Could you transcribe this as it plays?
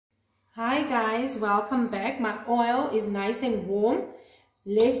Hi guys, welcome back. My oil is nice and warm,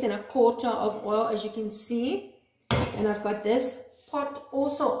 less than a quarter of oil as you can see, and I've got this pot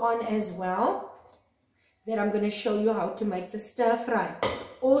also on as well that I'm going to show you how to make the stir fry.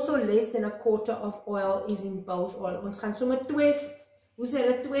 Also less than a quarter of oil is in both oil. Ons gaan so met twee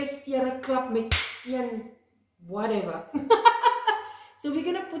vere klap met een whatever. So we're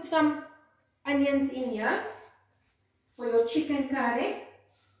going to put some onions in here for your chicken curry.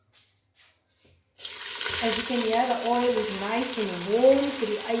 As you can hear, the oil is nice and warm, so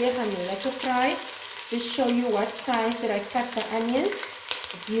the eier gaan lekker fry. Just show you what size that I cut the onions.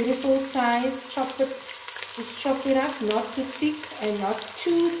 A beautiful size. Just chop it up, not too thick and not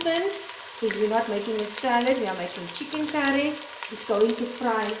too thin, because we're not making a salad, we are making chicken curry. It's going to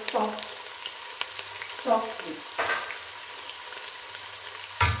fry softly.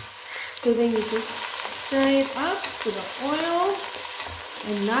 So then you just stir it up to the oil.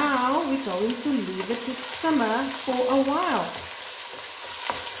 And now we're going to leave it to simmer for a while.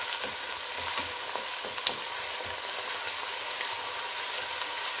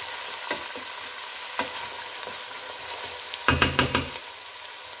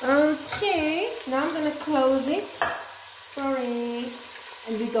 Okay, now I'm going to close it. Sorry.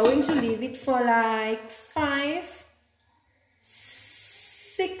 And we're going to leave it for like 5,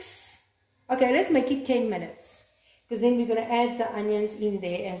 6. Okay, let's make it 10 minutes. Because then we're going to add the onions in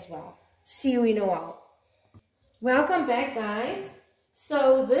there as well. See you in a while. Welcome back, guys.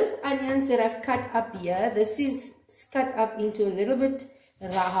 So this onions that I've cut up here, this is cut up into a little bit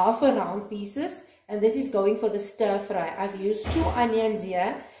half a round pieces, and this is going for the stir fry. I've used 2 onions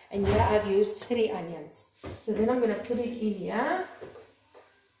here, and here I've used 3 onions. So then I'm going to put it in here.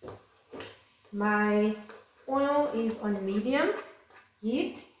 My oil is on medium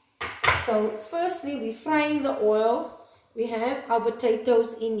heat. So firstly, we're frying the oil. We have our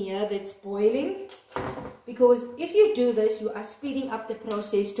potatoes in here that's boiling. Because if you do this, you are speeding up the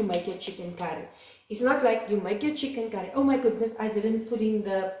process to make your chicken curry. It's not like you make your chicken curry. Oh my goodness, I didn't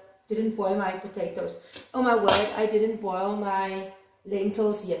boil my potatoes. Oh my word, I didn't boil my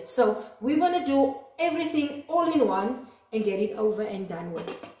lentils yet. So we want to do everything all in one and get it over and done with.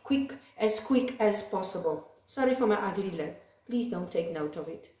 Quick as possible. Sorry for my ugly lid. Please don't take note of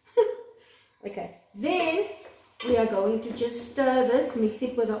it. Okay, then we are going to just stir this, mix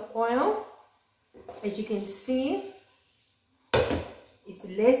it with the oil. As you can see, it's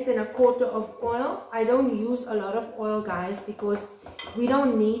less than a quarter of oil. I don't use a lot of oil, guys, because we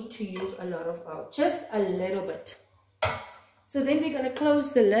don't need to use a lot of oil, just a little bit. So then we're going to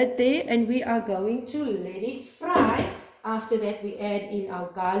close the lid there, and we are going to let it fry. After that, we add in our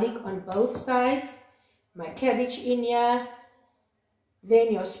garlic on both sides, my cabbage in here,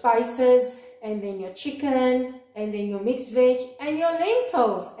 then your spices, and then your chicken, and then your mixed veg, and your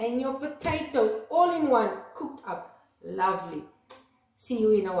lentils, and your potatoes, all in one, cooked up. Lovely. See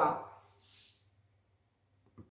you in a while.